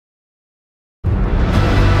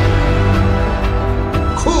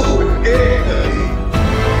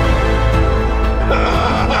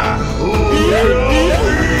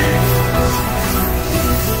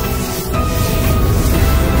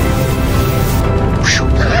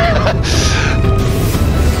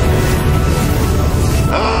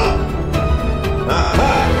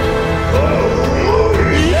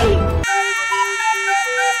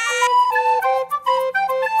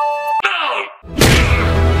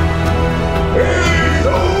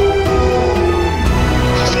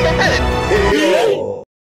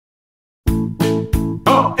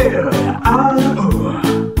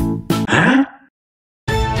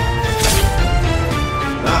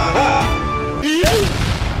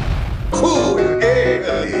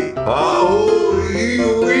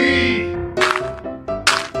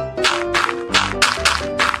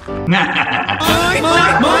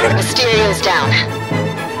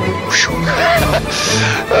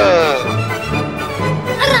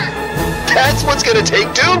That's what's gonna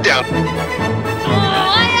take Doom down.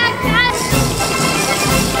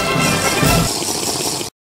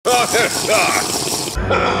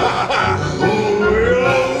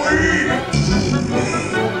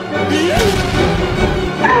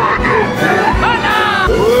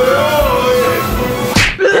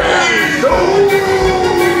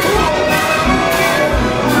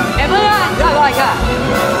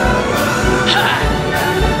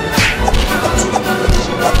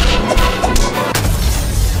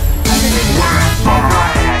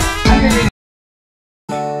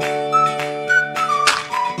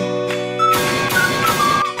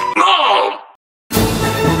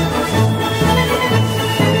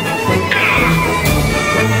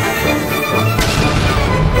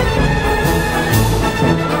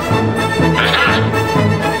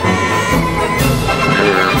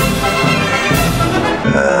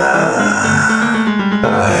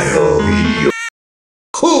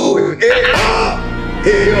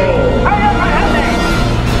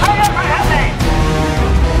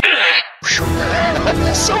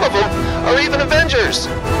 Some of them are even Avengers.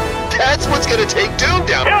 That's what's gonna take Doom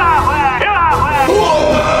down.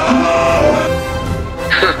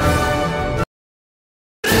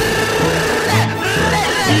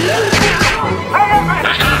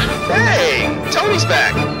 Hey, Tony's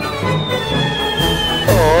back.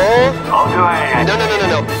 Oh.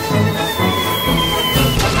 No.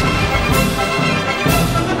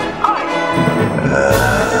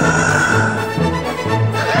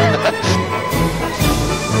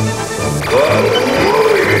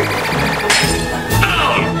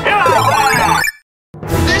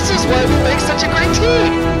 This is why we make such a great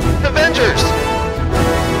team. Avengers.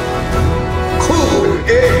 Cool.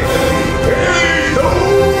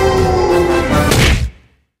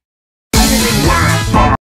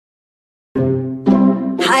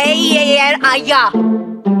 Ayah.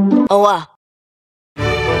 Oh.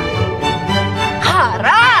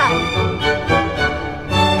 Hara.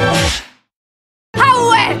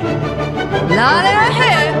 Hawe. La la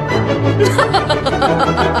he.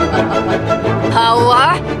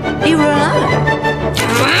 Hawa. Irana.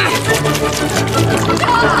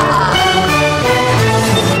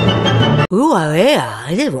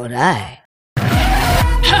 Ini boleh.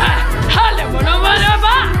 Hale mana mana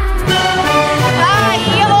ba?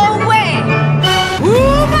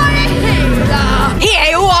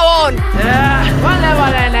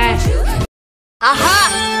 Aha!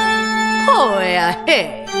 Oh yeah,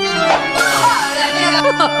 hey.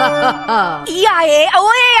 Yeah, yeah, oh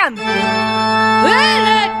yeah.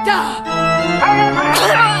 Weleta.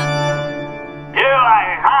 You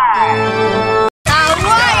are high.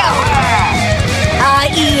 Awaya. Ah,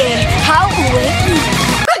 yeah. How we?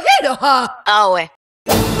 Hello, ha. Oh.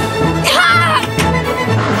 Ha!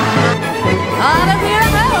 Out of here,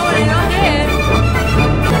 oh, yeah,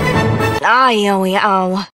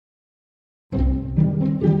 yeah.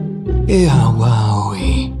 Yeah,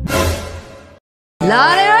 wowie.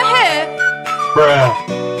 Lot of hair. Bruh.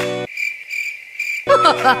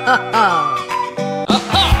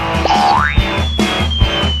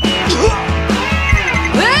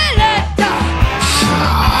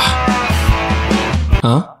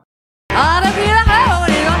 Huh? Out of here,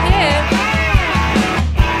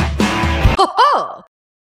 ho ho.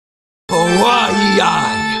 Oh, why?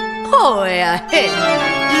 Oh, yeah, hey.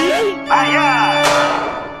 Aha!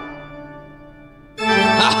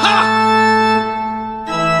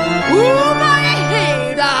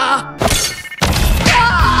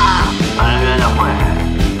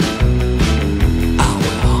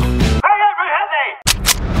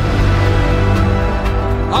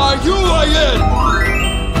 Are you in?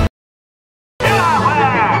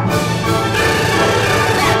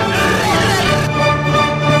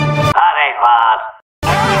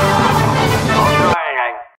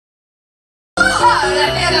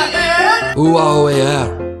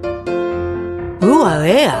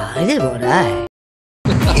 Ini boleh.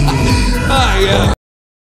 Yeah.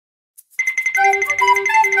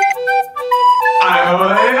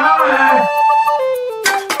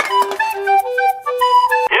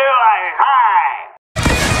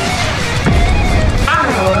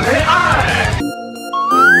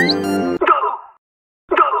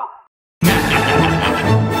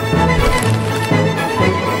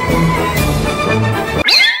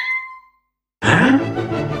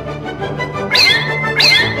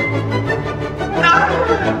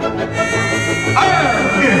 Huh?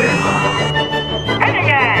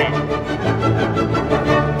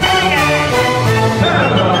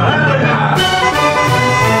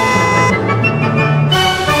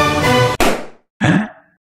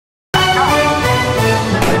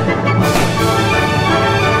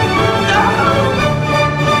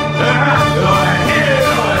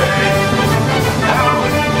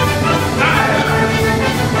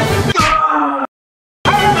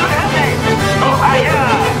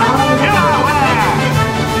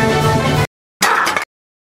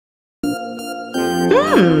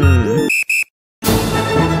 Oh,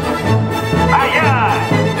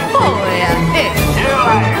 yeah, hey.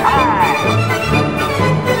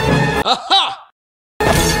 Aha!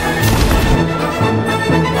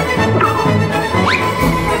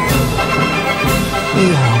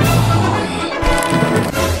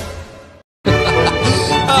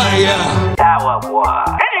 Hiya!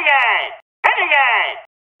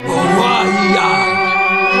 Oh, hiya!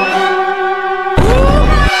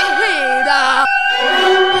 Hey, da.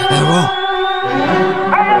 Hello?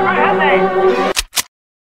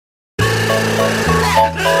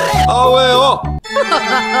 Oh,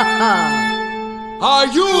 are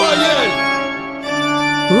you again?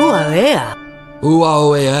 Oh, yeah.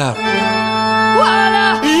 Oh, yeah.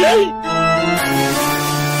 Wala.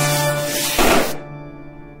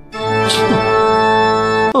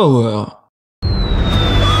 Oh, well.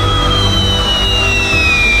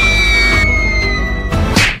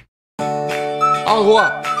 Oh,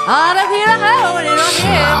 what? Ahora sí la hago, ni no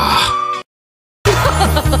quiero.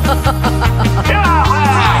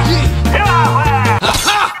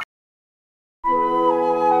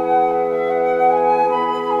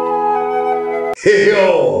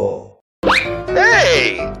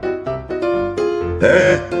 Hey!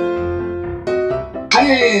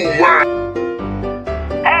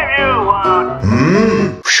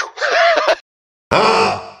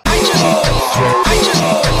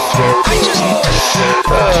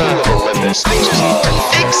 Olympus.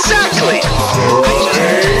 Exactly!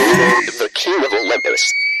 The king of Olympus.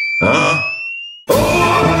 Huh?